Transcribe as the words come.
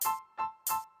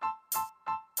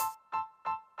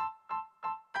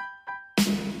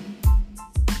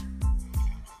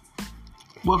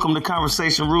Welcome to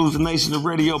Conversation Rules the Nation, the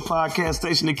radio podcast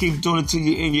station that keeps doing it to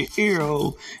you in your ear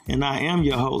hole. And I am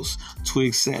your host,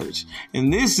 Twig Savage.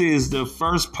 And this is the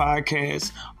first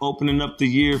podcast opening up the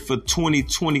year for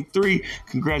 2023.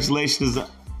 Congratulations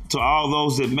to all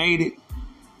those that made it,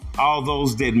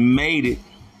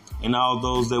 and all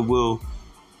those that will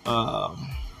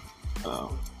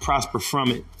prosper from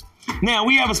it. Now,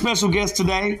 we have a special guest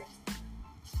today.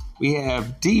 We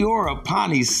have Diora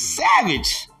Pani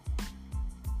Savage.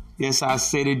 Yes, I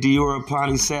said it, Diora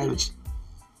Pani Savage.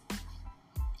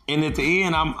 And at the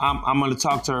end, I'm gonna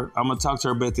talk to her. I'm gonna talk to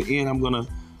her, but at the end, I'm gonna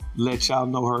let y'all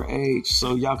know her age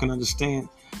so y'all can understand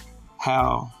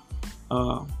how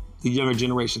the younger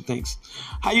generation thinks.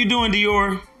 How you doing,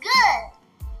 Diora? Good.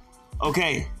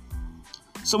 Okay.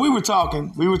 So we were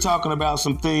talking about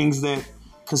some things that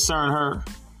concern her,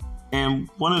 and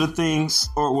one of the things,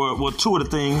 or two of the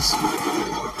things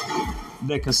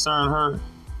that concern her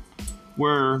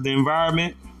were the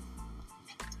environment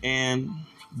and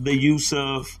the use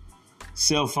of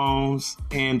cell phones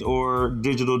and or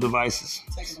digital devices.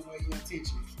 Taking away your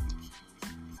attention.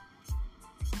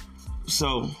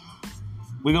 So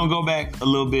we're gonna go back a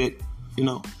little bit,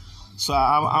 So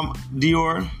I'm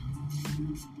Diora.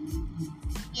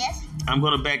 Yes. I'm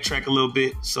gonna backtrack a little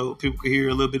bit so people can hear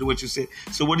a little bit of what you said.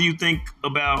 So what do you think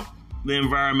about the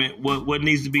environment? What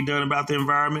needs to be done about the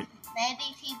environment?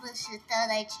 Maybe people should throw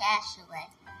their trash away.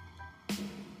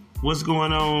 What's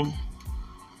going on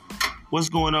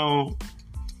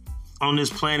on this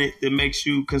planet that makes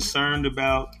you concerned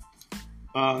about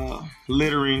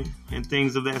littering and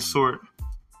things of that sort?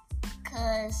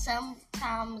 Because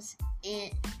sometimes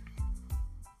it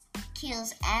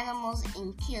kills animals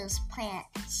and kills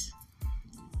plants.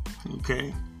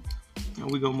 Okay. And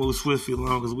we're going to move swiftly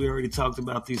along because we already talked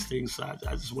about these things. So I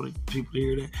just wanted people to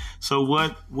hear that. So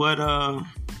what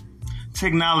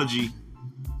technology,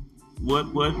 how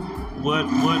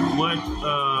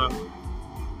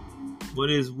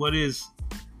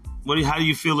do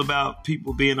you feel about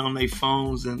people being on their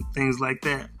phones and things like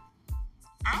that?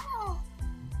 I don't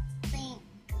think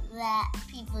that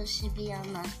people should be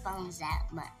on their phones that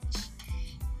much.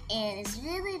 And it's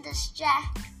really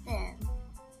distracting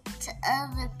to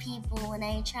other people when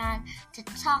they're trying to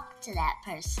talk to that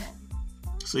person.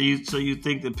 So you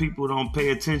think that people don't pay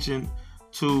attention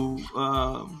to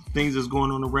things that's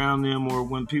going on around them, or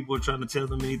when people are trying to tell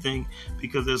them anything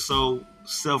because they're so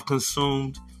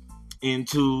self-consumed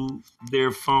into their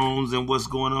phones and what's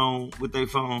going on with their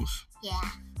phones? Yeah.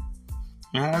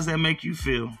 And how does that make you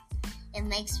feel? It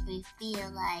makes me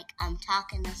feel like I'm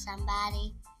talking to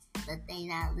somebody, but they're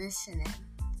not listening.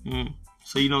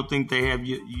 So you don't think they have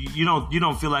you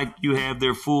don't feel like you have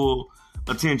their full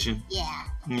attention? Yeah.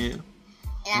 Yeah. And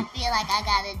I feel like I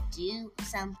gotta do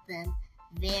something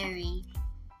very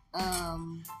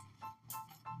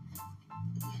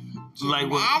like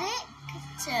what? dramatic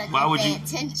to get their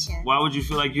attention. Why would you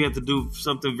feel like you have to do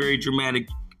something very dramatic?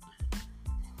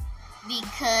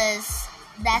 Because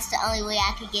that's the only way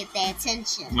I could get their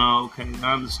attention. Oh, okay,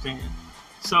 I understand.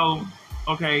 So,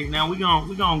 okay, now we're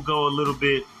gonna go a little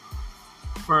bit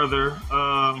further.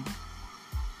 A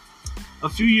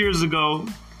few years ago,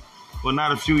 well,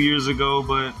 not a few years ago,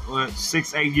 but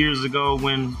 6-8 years ago,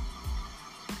 when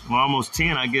almost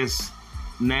 10, I guess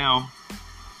now,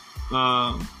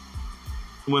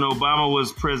 when Obama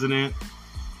was president,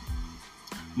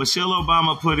 Michelle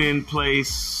Obama put in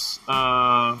place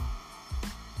a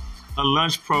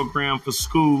lunch program for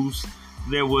schools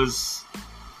that was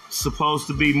supposed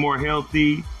to be more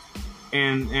healthy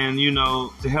and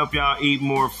to help y'all eat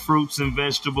more fruits and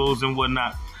vegetables and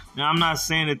whatnot. Now, I'm not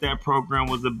saying that program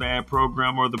was a bad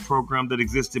program or the program that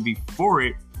existed before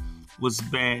it was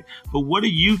bad, but what do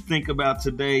you think about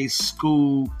today's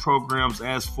school programs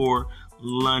as for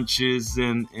lunches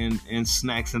and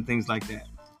snacks and things like that?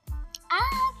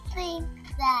 I think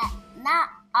that not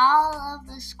all of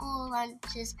the school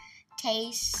lunches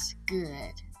taste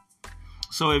good.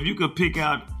 So if you could pick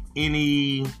out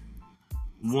any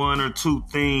one or two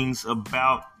things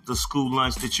about the school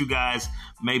lunch that you guys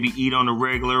maybe eat on a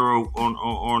regular or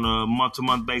on a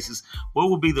month-to-month basis, what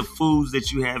would be the foods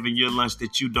that you have in your lunch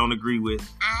that you don't agree with?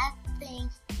 I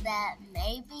think that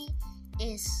maybe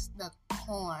it's the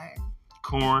corn.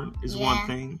 Corn is one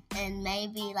thing. And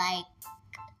maybe like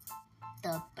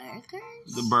the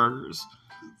burgers. The burgers.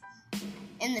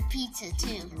 And the pizza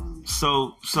too.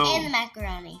 So and the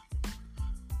macaroni.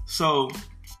 So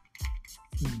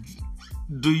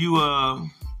do you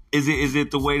is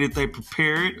it the way that they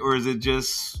prepare it, or is it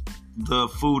just the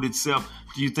food itself?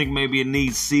 Do you think maybe it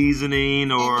needs seasoning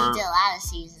or? It needs a lot of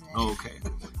seasoning. Okay.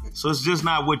 So it's just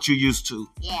not what you're used to.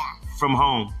 Yeah. From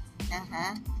home.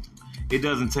 It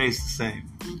doesn't taste the same.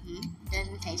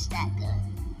 Doesn't taste that good.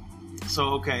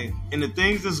 So, okay. And the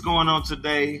things that's going on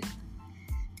today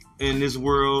in this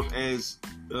world, as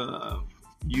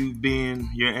you being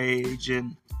your age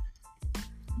and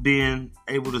being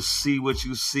able to see what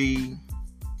you see,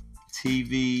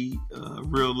 TV,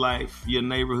 real life, your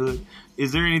neighborhood,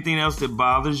 is there anything else that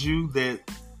bothers you that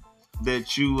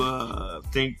you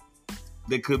think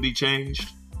that could be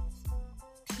changed?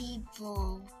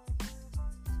 People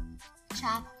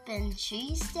chopping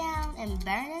trees down and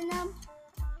burning them.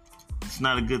 It's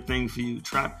not a good thing for you.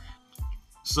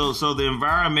 So the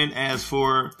environment, as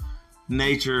for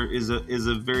nature, is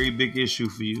a very big issue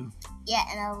for you. Yeah,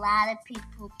 and a lot of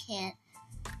people can't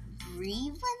breathe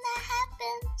when that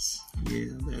happens.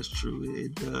 Yeah, that's true.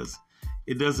 It does.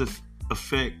 It does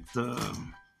affect the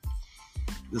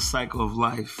cycle of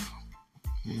life.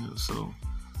 Yeah. So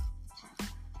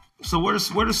what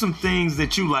are some things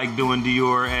that you like doing,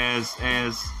 Dior, as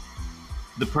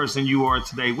the person you are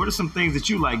today? What are some things that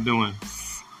you like doing?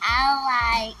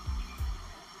 I like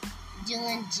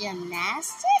doing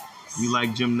gymnastics. You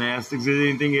like gymnastics? Is there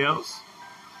anything else?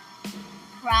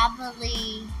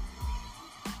 Probably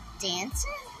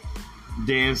dancing.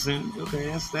 Dancing. Okay,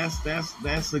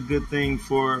 that's a good thing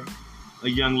for a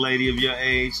young lady of your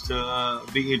age to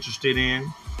be interested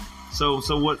in. So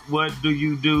what do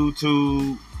you do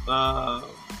to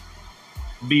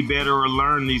be better or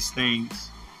learn these things?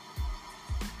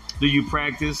 Do you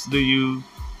practice? Do you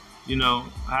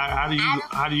how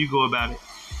do you go about it?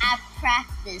 I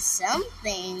practice some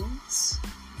things.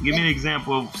 Give me an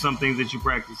example of some things that you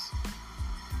practice.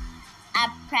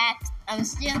 I'm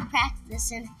still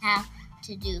practicing how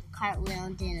to do a cartwheel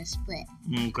and then a split.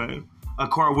 Okay, a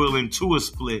cartwheel into a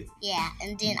split. Yeah,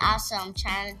 and then also I'm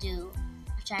trying to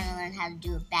learn how to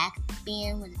do a back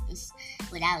bend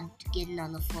without getting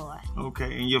on the floor.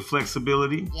 Okay, and your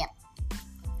flexibility? Yep.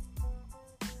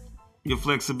 Your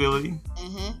flexibility?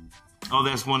 Mm-hmm. Oh,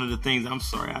 that's one of the things. I'm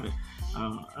sorry.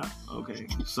 Okay,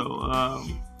 so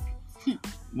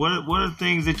what are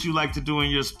things that you like to do in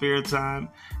your spare time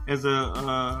as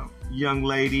a young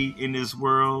lady in this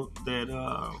world that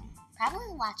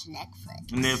probably watch Netflix.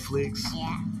 Netflix?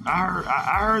 Yeah.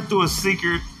 I heard through a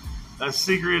secret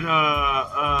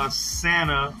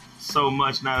Santa, so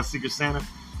much, not a secret Santa,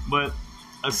 but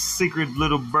a secret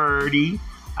little birdie.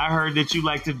 I heard that you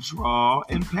like to draw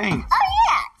and paint. Oh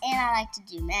yeah, and I like to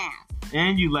do math.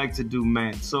 And you like to do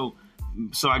math. So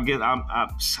I guess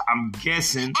I'm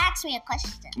guessing. Ask me a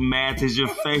question. Math is your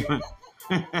favorite.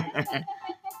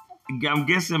 I'm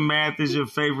guessing math is your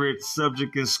favorite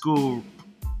subject in school.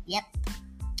 Yep.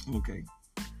 Okay.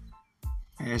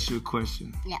 I ask you a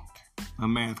question. Yep. A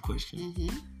math question.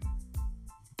 Mm-hmm.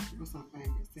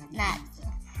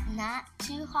 Not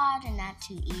too hard and not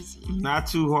too easy. Not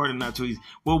too hard and not too easy.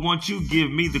 Well, won't you give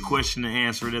me the question and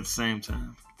answer it at the same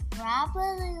time?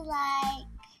 Probably like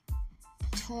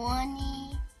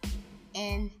 20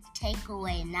 and take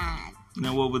away 9.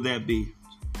 Now, what would that be?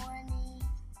 20.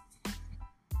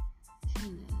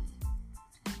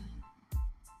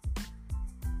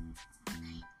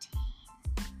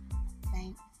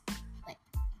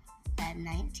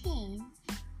 19.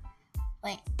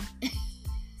 Wait.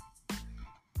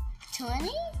 20?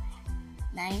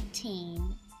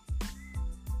 19.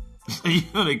 You're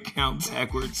gonna count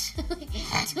backwards.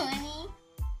 20.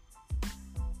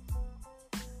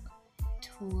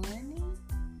 20.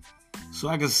 So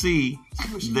I can see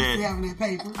that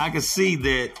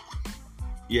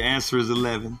your answer is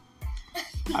 11.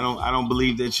 I don't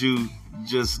believe that you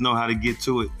just know how to get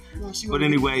to it. But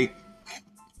anyway,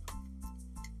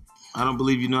 I don't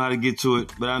believe you know how to get to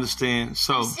it, but I understand.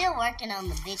 So I'm still working on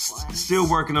the big ones. Still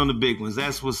working on the big ones.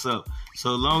 That's what's up.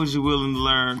 So as long as you're willing to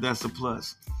learn, that's a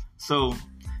plus. So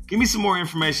give me some more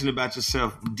information about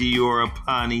yourself, Dior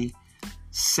Apani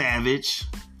Savage.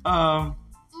 I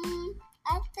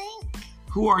think.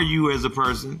 Who are you as a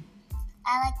person?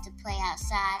 I like to play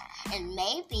outside, and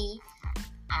maybe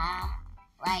I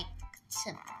like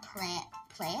to plant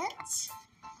plants.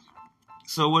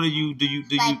 So what do you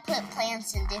put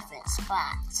plants in different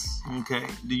spots? Okay.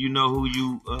 Do you know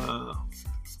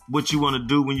what you want to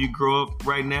do when you grow up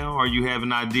right now, or you have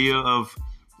an idea of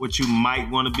what you might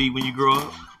want to be when you grow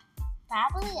up?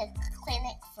 Probably a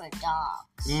clinic for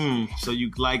dogs. So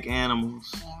you like animals?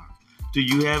 Yeah. Do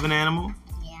you have an animal?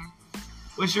 Yeah.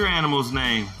 What's your animal's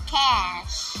name?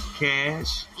 Cash.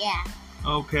 Cash? Yeah.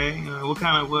 Okay.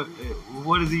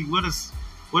 What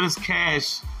is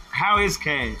Cash? How is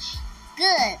Cash?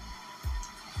 Good.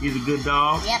 He's a good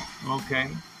dog? Yep. Okay.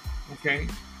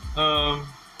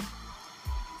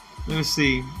 Let me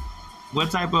see. What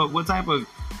type of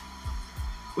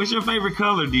What's your favorite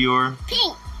color, Dior?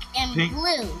 Pink and Pink?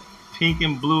 blue. Pink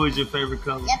and blue is your favorite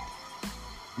color? Yep.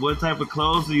 What type of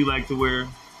clothes do you like to wear?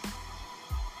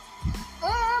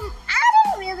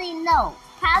 I don't really know.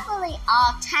 Probably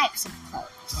all types of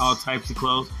clothes. All types of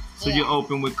clothes. So Yeah. you're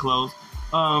open with clothes.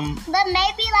 But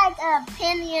maybe like an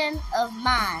opinion of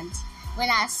mine. When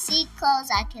I see clothes,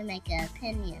 I can make an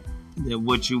opinion.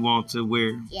 What you want to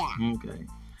wear. Yeah. Okay.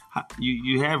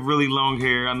 You have really long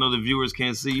hair. I know the viewers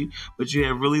can't see you, but you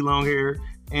have really long hair.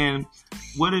 And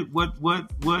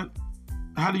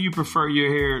how do you prefer your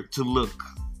hair to look?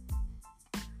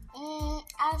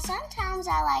 Sometimes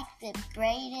I like it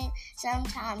braided.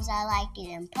 Sometimes I like it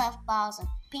in puff balls or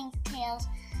pigtails.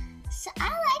 So I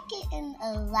like it in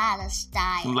a lot of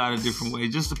styles. A lot of different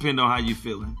ways. Just depend on how you're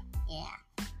feeling. Yeah.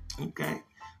 Okay,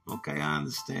 I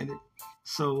understand it.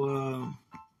 So,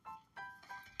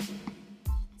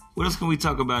 what else can we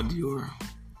talk about, Dior?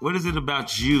 What is it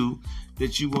about you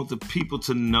that you want the people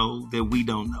to know that we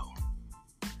don't know?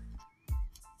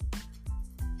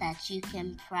 That you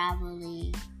can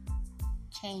probably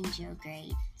change your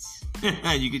grades.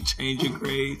 You can change your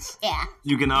grades. Yeah.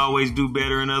 You can always do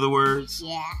better, in other words.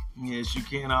 Yeah. Yes, you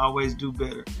can always do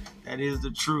better. That is the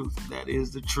truth. That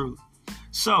is the truth.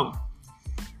 So,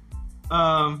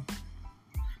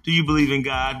 do you believe in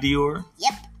God, Dior?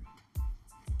 Yep.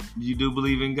 You do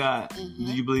believe in God? Mm-hmm.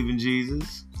 Do you believe in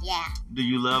Jesus? Yeah. Do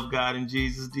you love God and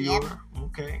Jesus, Dior? Yep.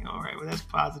 Okay, all right. Well, that's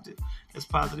positive. That's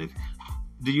positive.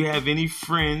 Do you have any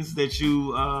friends that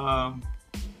you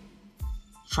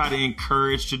try to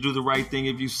encourage to do the right thing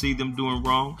if you see them doing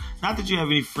wrong? Not that you have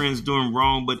any friends doing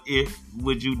wrong, but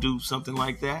would you do something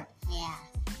like that? Yeah.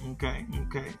 Okay.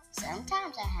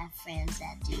 Sometimes I have friends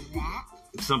that do that.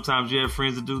 Sometimes you have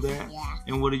friends that do that? Yeah.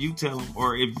 And what do you tell them?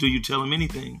 Or do you tell them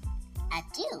anything? I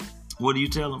do. What do you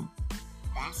tell them?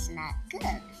 That's not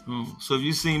good. So if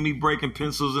you seen me breaking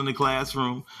pencils in the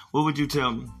classroom, what would you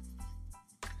tell me?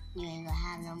 You ain't gonna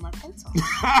have no more pencils.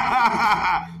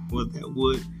 Well,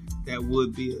 that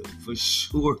would be a for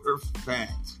sure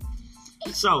fact.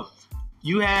 So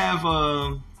you have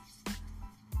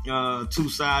two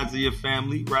sides of your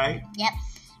family, right? Yep.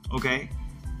 Okay.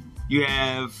 You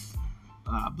have,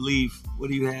 I believe. What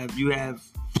do you have? You have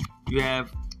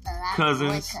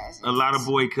cousins. A lot of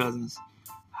boy cousins.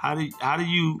 How do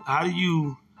you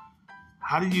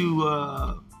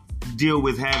deal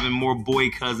with having more boy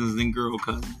cousins than girl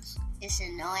cousins? It's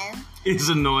annoying. It's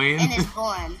annoying. And it's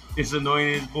boring. It's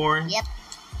annoying and it's boring. Yep.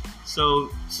 So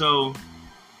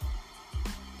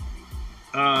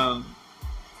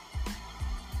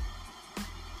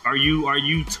are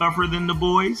you tougher than the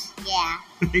boys? Yeah.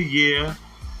 Yeah.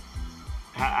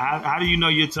 How do you know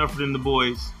you're tougher than the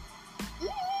boys?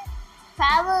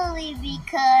 Probably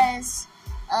because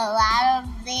a lot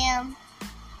of them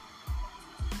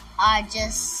are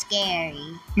just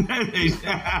scary.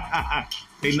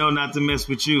 They know not to mess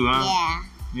with you, huh?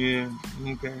 Yeah. Yeah.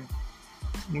 Okay.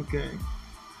 Because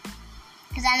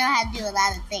I know how to do a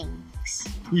lot of things.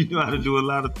 You know how to do a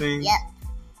lot of things? Yep.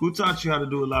 Who taught you how to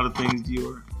do a lot of things,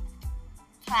 Dior?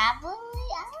 Probably,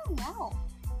 I don't know.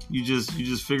 You just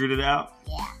figured it out?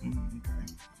 Yeah.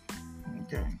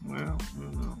 Okay. Well, I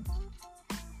don't know.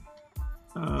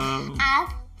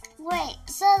 Wait,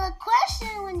 so the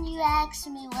question when you asked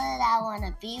me what did I want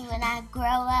to be when I grow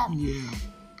up, Yeah.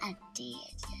 I did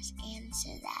just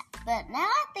answer that. But now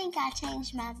I think I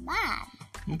changed my mind.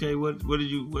 Okay, what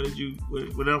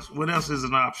else is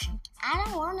an option? I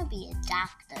don't want to be a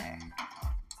doctor.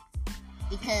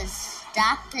 Because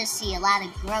doctors see a lot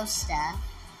of gross stuff.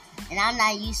 And I'm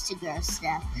not used to gross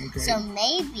stuff. Okay. So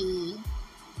maybe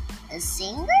a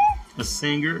singer? A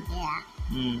singer? Yeah.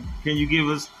 Can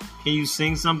you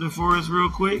sing something for us real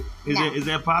quick? No. Is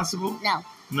that possible? No.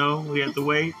 No? We have to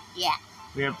wait? Yeah.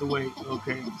 We have to wait.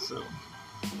 Okay, so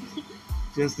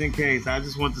just in case, I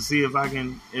just want to see if I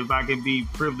can be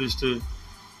privileged to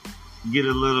get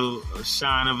a little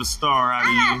shine of a star out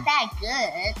of you. I'm not that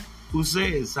good. Who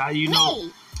says? How you know?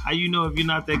 How you know if you're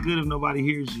not that good if nobody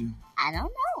hears you? I don't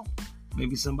know.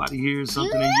 Maybe somebody hears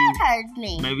something You in you. heard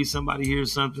me. Maybe somebody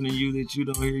hears something in you that you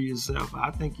don't hear yourself.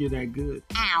 I think you're that good.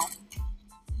 Ow.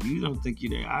 You don't think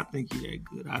you're that. I think you're that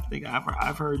good. I think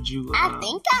I've heard you. I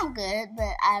think I'm good,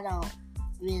 but I'm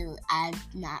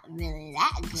not really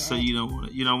that good. So you don't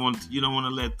want to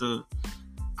let the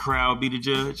crowd be the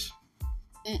judge.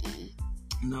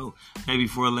 No, maybe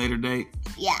for a later date.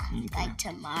 Yeah, Okay. like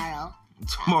tomorrow.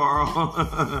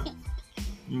 Tomorrow.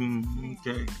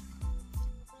 Okay.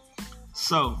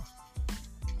 So,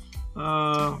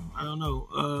 I don't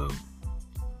know.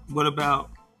 What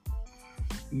about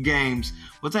games?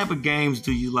 What type of games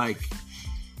do you like?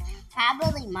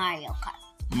 Probably Mario Kart.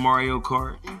 Mario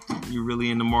Kart. You really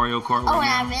into Mario Kart Oh, right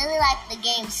now? and I really like the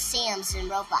game Sims and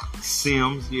Roblox.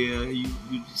 Sims, yeah, you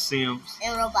Sims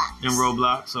And Roblox. and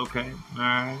Roblox. Okay, all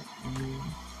right.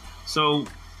 So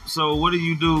what do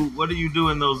you do? What do you do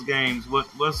in those games?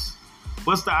 What's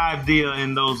the idea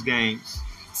in those games?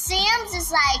 Sims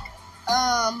is like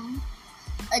a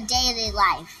daily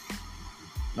life.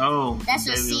 Oh, That's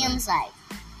what daily life. Sims like.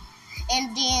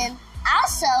 And then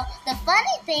also the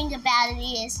funny thing about it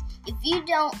is if you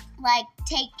don't like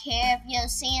take care of your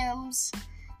Sims,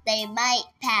 they might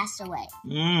pass away.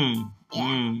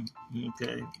 Okay.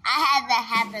 I had that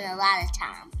happen a lot of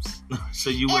times. So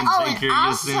you wouldn't take care of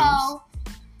your Sims? Also,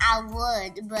 I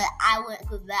would, but I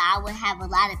would have a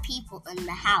lot of people in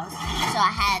the house, so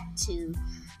I had to.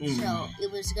 So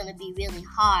it was going to be really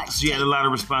hard. So you had a lot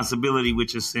of responsibility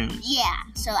with your Sims. Yeah,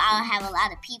 so I'll have a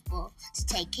lot of people to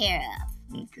take care of.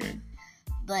 Okay.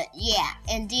 But yeah,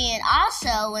 and then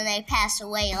also when they pass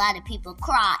away, a lot of people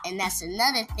cry, and that's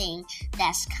another thing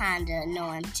that's kind of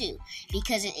annoying too,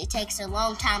 because it takes a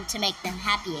long time to make them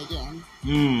happy again.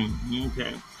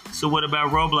 Okay. So what about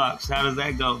Roblox? How does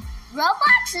that go?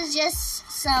 Roblox is just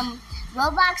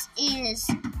Roblox is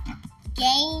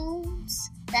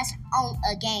games that's on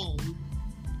a game,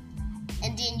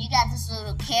 and then you got this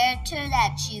little character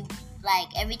that you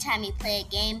like. Every time you play a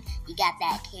game, you got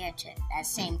that character, that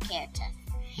same character.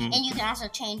 And you can also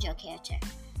change your character.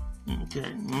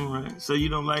 Okay, all right. So you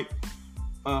don't like?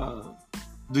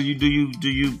 Do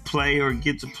you play or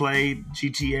get to play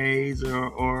GTA's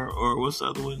or what's the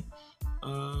other one?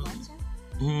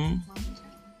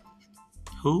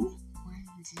 Who?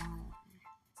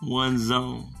 One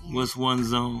Zone. Yeah. What's One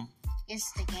Zone?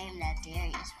 It's the game that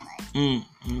Darius plays.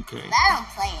 Okay. But I don't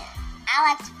play it. I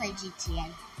like to play GTA.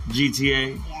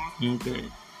 GTA? Yeah. Okay.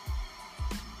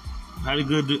 How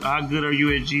good are you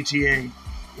at GTA?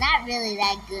 Not really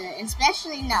that good,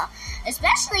 especially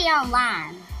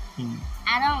online.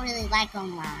 I don't really like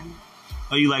online.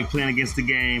 Oh, you like playing against the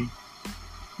game?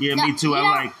 Yeah, no, me too.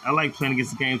 I like playing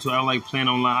against the game too. I don't like playing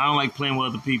online. I don't like playing with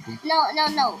other people. No.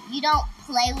 You don't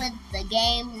play with the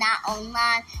game, not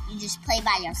online. You just play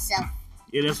by yourself.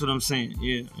 Yeah, that's what I'm saying.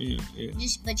 Yeah.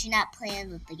 But you're not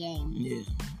playing with the game. Yeah,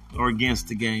 or against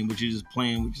the game, but you're just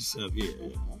playing with yourself.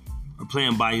 Yeah. Or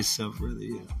playing by yourself, rather.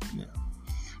 Yeah.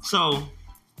 So,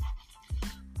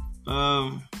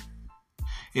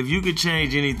 if you could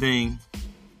change anything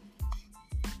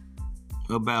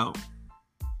about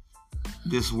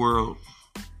this world,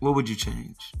 what would you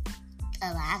change?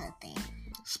 A lot of things.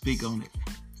 Speak on it.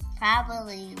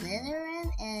 Probably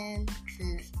littering and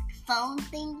the phone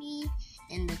thingy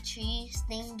and the trees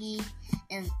thingy,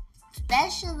 and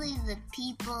especially the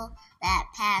people that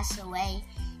pass away,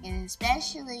 and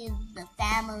especially the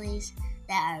families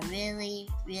that are really,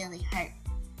 really hurt.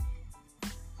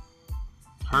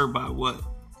 Hurt by what?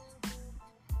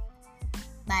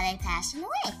 By they passing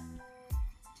away.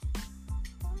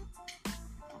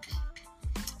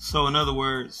 So, in other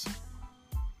words,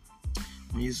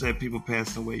 when you say people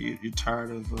passing away, you're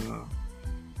tired of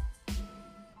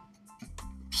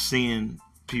seeing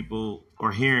people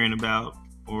or hearing about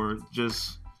or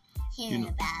just hearing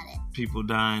about it. People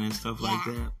dying and stuff like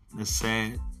that. That's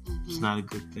sad. It's not a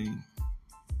good thing.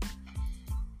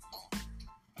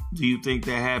 Do you think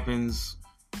that happens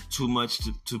too much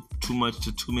to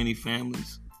too many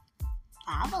families?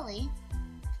 Probably.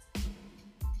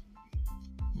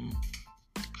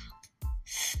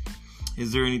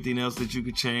 Is there anything else that you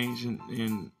could change and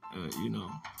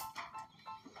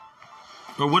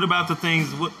or what about the things?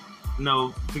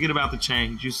 Forget about the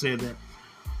change. You said that.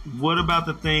 What about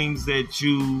the things that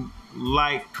you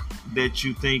like that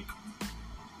you think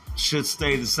should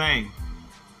stay the same?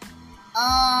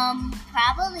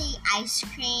 Probably ice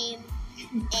cream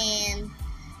and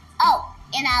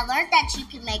I learned that you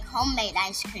can make homemade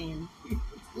ice cream. You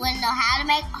want to know how to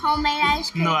make homemade ice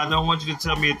cream? No, I don't want you to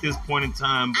tell me at this point in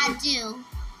time. I do.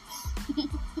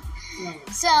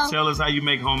 So tell us how you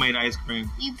make homemade ice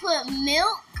cream. You put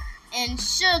milk and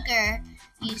sugar,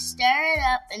 you stir it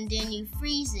up, and then you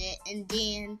freeze it, and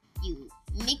then you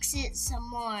mix it some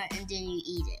more, and then you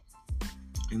eat it.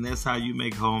 And that's how you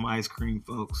make home ice cream,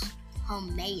 folks.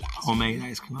 Homemade ice cream. Homemade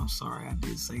ice cream. I'm sorry, I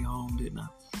did say home, didn't I?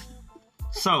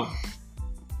 So,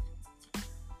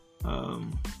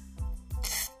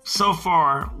 so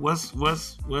far, what's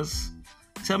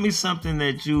tell me something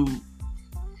that you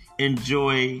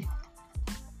enjoy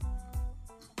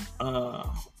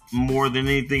more than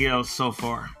anything else so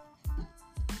far.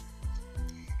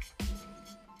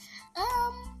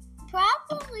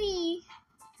 Probably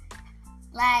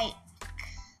like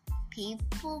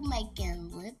people making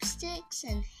lipsticks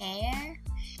and hair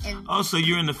and So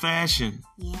you're into fashion.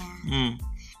 yeah.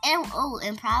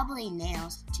 And probably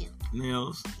nails too.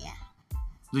 Nails. Yeah.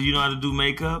 Do you know how to do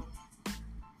makeup?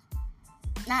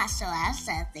 Not so as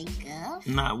I think of.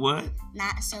 Not what?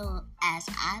 Not so as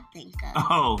I think of.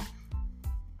 Oh.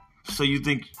 So you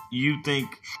think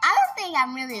I don't think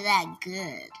I'm really that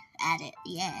good at it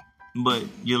yet. but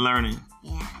you're learning.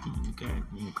 Yeah. Okay.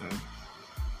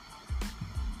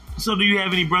 So do you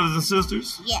have any brothers and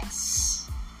sisters? Yes.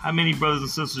 How many brothers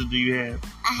and sisters do you have?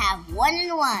 I have 1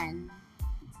 and 1.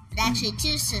 Actually,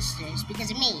 2 sisters because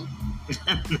of me.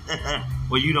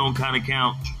 Well, you don't kind of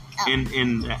count Oh.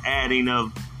 in the adding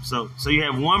of. So you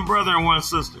have 1 brother and 1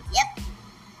 sister. Yep.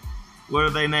 What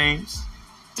are their names?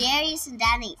 Darius and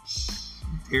Danish.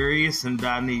 Darius and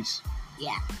Danish.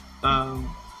 Yeah.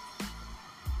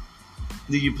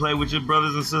 Do you play with your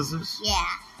brothers and sisters? Yeah.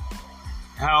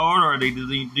 How old are they?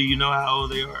 Do you know how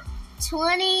old they are?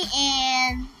 20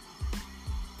 and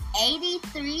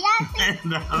 83, I think.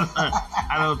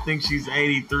 I don't think she's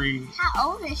 83.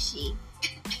 How old is she?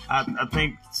 I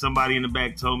think somebody in the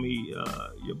back told me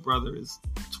your brother is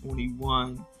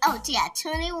 21 Oh, yeah,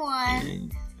 21.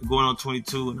 and going on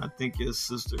 22, and I think your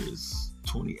sister is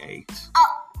 28.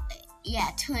 Oh, yeah,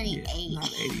 28. Yeah,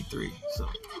 not 83. So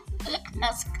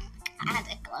That's kind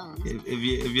of close.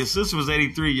 if your sister was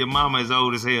 83, your mama is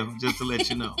old as hell. Just to let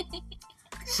you know.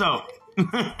 So.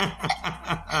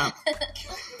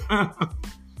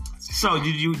 So,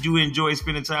 did you enjoy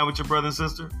spending time with your brother and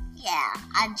sister? Yeah,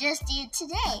 I just did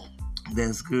today.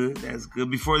 That's good. That's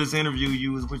good. Before this interview,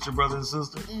 you was with your brother and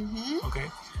sister? Mm-hmm. Okay.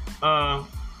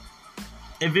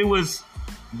 If it was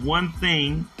one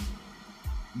thing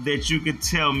that you could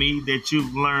tell me that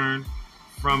you've learned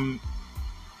from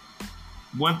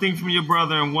one thing from your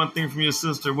brother and one thing from your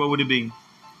sister, what would it be?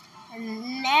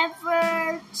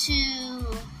 Never to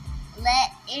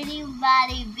let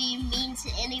anybody be mean to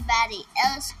anybody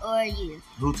else or you.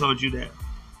 Who told you that?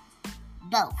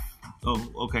 Both.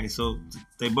 Oh, okay. So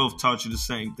they both taught you the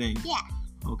same thing. Yeah.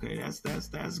 Okay, that's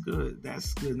good.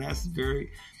 That's good. And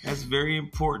that's very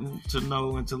important to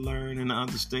know and to learn and to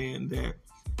understand that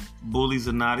bullies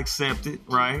are not accepted,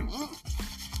 right?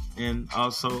 And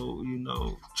also,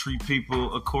 treat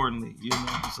people accordingly,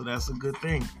 So that's a good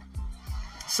thing.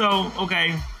 So,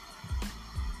 okay.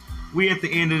 We at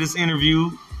the end of this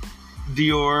interview,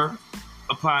 Dior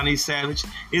Apani Savage.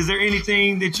 Is there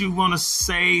anything that you want to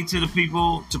say to the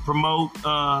people to promote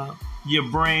your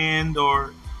brand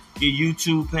or your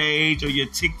YouTube page or your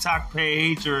TikTok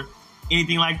page or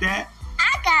anything like that?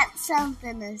 I got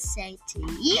something to say to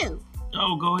you.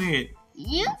 Oh, go ahead.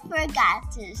 You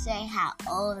forgot to say how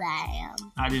old I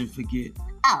am. I didn't forget.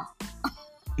 Oh.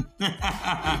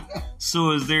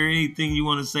 So is there anything you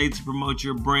want to say to promote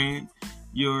your brand,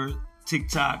 your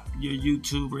TikTok, your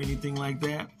YouTube, or anything like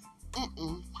that?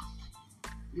 Mm-mm.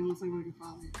 You want to say where to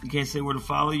follow you? You can't say where to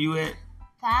follow you at?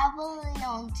 Probably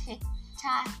on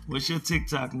TikTok. What's your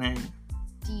TikTok name?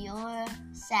 Dior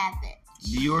Savage.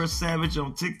 Dior Savage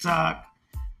on TikTok.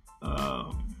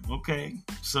 Okay.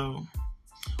 So,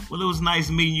 well, it was nice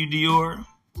meeting you, Dior.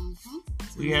 Mm-hmm.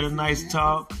 We had a nice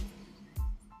talk.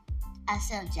 I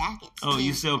sell jackets. Oh, too.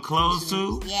 you sell clothes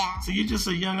too? Yeah. So you're just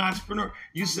a young entrepreneur.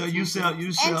 You sell And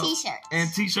t-shirts.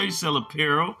 And t-shirts. You sell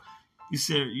apparel.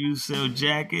 You sell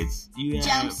jackets. You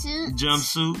have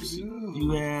jumpsuits.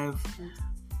 You have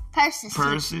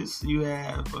purses. You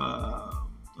have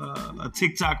a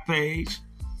TikTok page.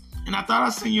 And I thought I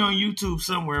seen you on YouTube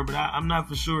somewhere, but I'm not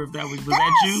for sure if that was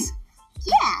that you?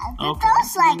 Yeah, but Okay.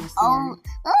 those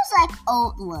like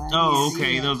old ones. Oh,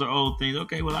 okay. Those are old things.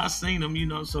 Okay, well, I seen them,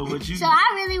 so what you... So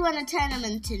I really want to turn them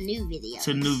into new videos.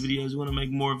 You want to make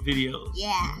more videos.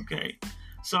 Yeah. Okay.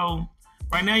 So,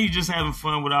 right now you're just having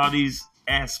fun with all these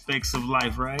aspects of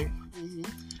life, right? Mm-hmm.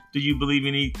 Do you believe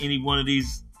any one of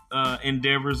these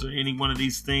endeavors or any one of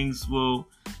these things will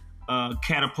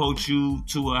catapult you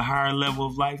to a higher level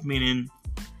of life, meaning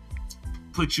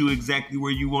put you exactly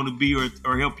where you want to be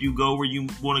or help you go where you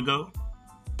want to go?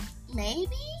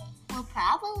 Maybe. Well,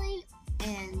 probably.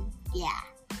 And yeah.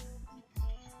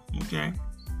 Okay.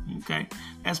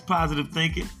 That's positive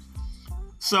thinking.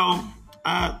 So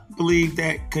I believe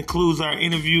that concludes our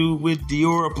interview with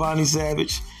Dior Apani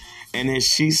Savage. And as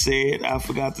she said, I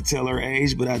forgot to tell her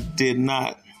age, but I did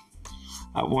not.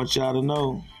 I want y'all to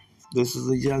know this is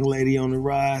a young lady on the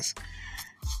rise.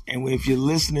 And if you're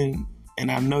listening, and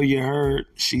I know you heard,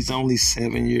 she's only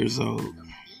 7 years old.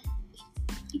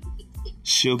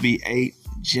 She'll be 8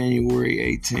 January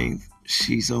 18th.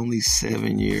 She's only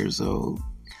 7 years old.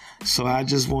 So I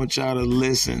just want y'all to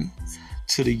listen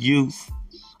to the youth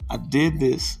I did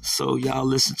this so y'all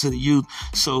listen to the youth.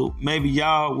 So maybe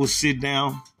y'all will sit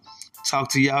down, talk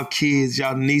to y'all kids,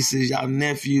 y'all nieces, y'all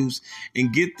nephews,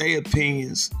 and get their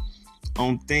opinions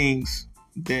on things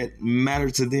that matter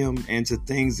to them and to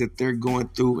things that they're going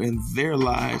through in their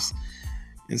lives,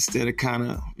 instead of kind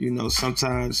of,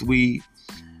 sometimes we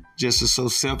just are so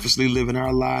selfishly living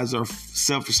our lives or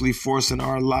selfishly forcing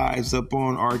our lives up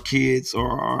on our kids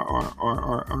or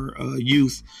our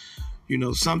youth.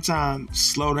 Sometimes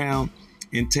slow down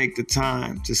and take the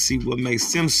time to see what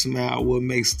makes them smile, what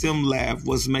makes them laugh,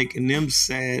 what's making them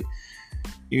sad,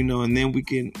 and then we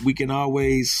can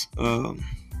always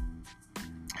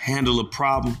handle a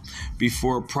problem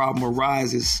before a problem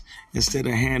arises instead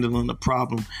of handling the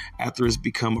problem after it's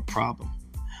become a problem.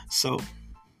 So,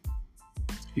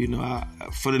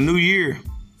 for the new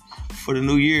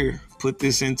year, put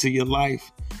this into your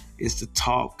life, is to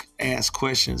talk, ask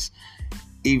questions.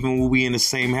 Even when we in the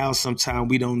same house, sometimes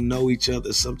we don't know each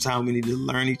other. Sometimes we need to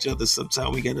learn each other.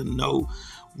 Sometimes we got to know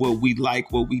what we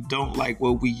like, what we don't like,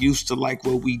 what we used to like,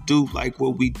 what we do like,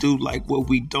 what we do like, what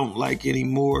we don't like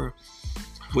anymore.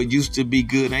 What used to be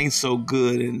good ain't so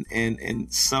good.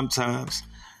 And sometimes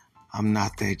I'm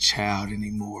not that child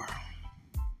anymore.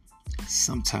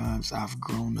 Sometimes I've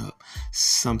grown up.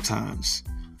 Sometimes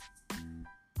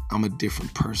I'm a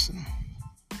different person.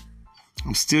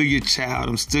 I'm still your child.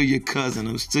 I'm still your cousin.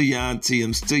 I'm still your auntie.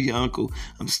 I'm still your uncle.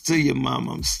 I'm still your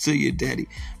mama. I'm still your daddy.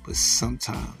 But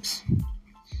sometimes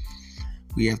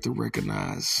we have to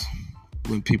recognize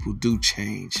when people do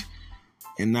change,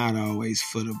 and not always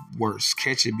for the worse.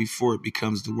 Catch it before it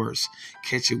becomes the worst.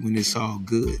 Catch it when it's all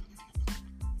good.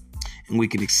 And we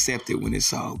can accept it when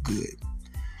it's all good.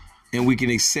 And we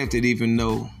can accept it even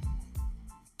though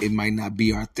it might not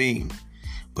be our thing.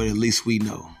 But at least we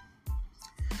know.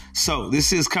 So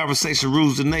this is Conversation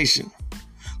Rules the Nation,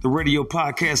 the radio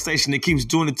podcast station that keeps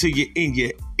doing it to you in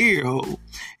your ear hole.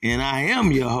 And I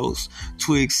am your host,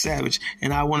 Twig Savage.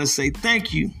 And I want to say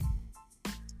thank you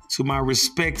to my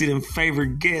respected and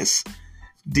favorite guest,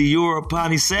 Diora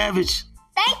Pani Savage.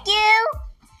 Thank you.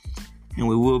 And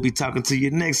we will be talking to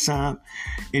you next time.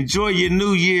 Enjoy your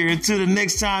new year. Until the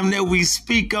next time that we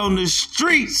speak on the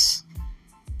streets.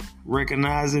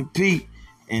 Recognizing Pete.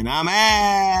 And I'm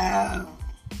out.